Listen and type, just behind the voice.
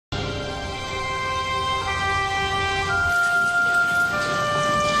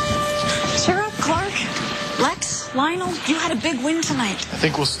Lex, Lionel, you had a big win tonight. I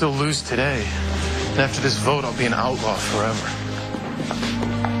think we'll still lose today. And after this vote, I'll be an outlaw forever.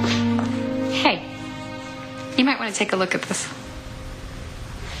 Hey, you might want to take a look at this.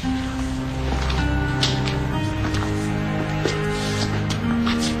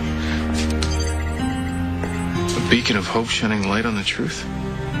 A beacon of hope shining light on the truth.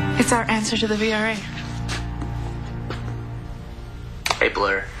 It's our answer to the VRA. Hey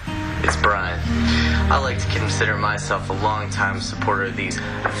Blair, it's Brian. I like to consider myself a longtime supporter of these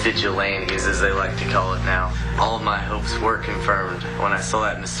vigilantes, as they like to call it now. All of my hopes were confirmed when I saw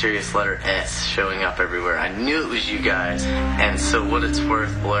that mysterious letter S showing up everywhere. I knew it was you guys. And so what it's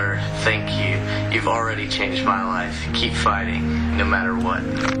worth, Blair, thank you. You've already changed my life. Keep fighting, no matter what.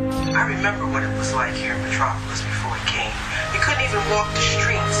 I remember what it was like here in Metropolis before it came. We couldn't even walk the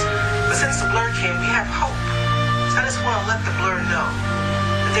streets. But since the Blur came, we have hope. So I just want to let the Blur know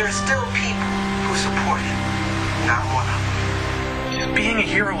that there are still people who support it, and I'm one of them. Being a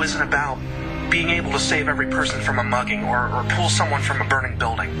hero isn't about being able to save every person from a mugging or pull someone from a burning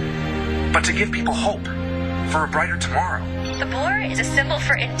building, but to give people hope for a brighter tomorrow. The Blur is a symbol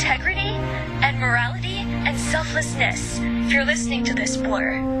for integrity and morality and selflessness. If you're listening to this,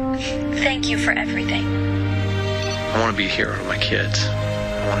 Blur, thank you for everything. I want to be a hero to my kids.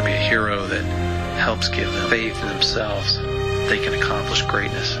 I want to be a hero that helps give them faith in themselves. They can accomplish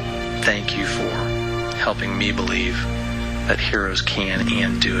greatness. Thank you for helping me believe that heroes can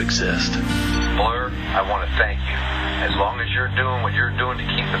and do exist. Blur, I want to thank you. As long as you're doing what you're doing to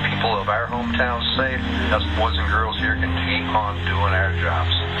keep the people of our hometown safe, us boys and girls here can keep on doing our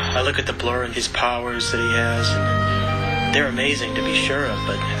jobs. I look at the Blur and his powers that he has, and they're amazing to be sure of,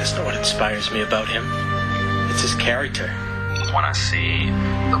 but that's not what inspires me about him. It's his character. When I see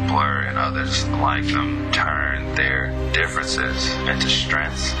the Blur and others like them turn their differences into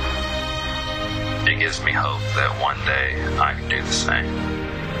strengths, it gives me hope that one day I can do the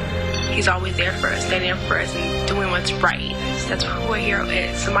same. He's always there for us, standing up for us and doing what's right. That's who a hero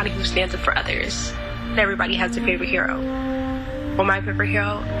is, somebody who stands up for others. Everybody has their favorite hero. Well, my favorite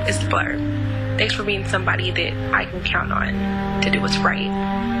hero is the Blur. Thanks for being somebody that I can count on to do what's right.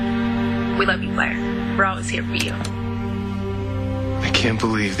 We love you, Blair. We're always here for you. I can't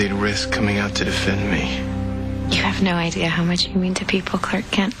believe they'd risk coming out to defend me. You have no idea how much you mean to people, Clark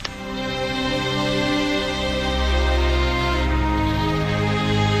Kent.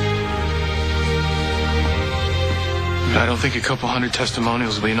 But I don't think a couple hundred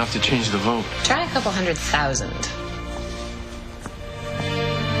testimonials will be enough to change the vote. Try a couple 100,000.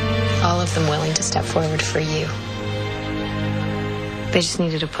 All of them willing to step forward for you. They just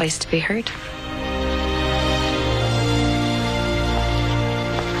needed a place to be heard.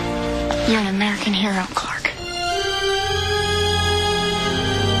 You're an American hero, Clark.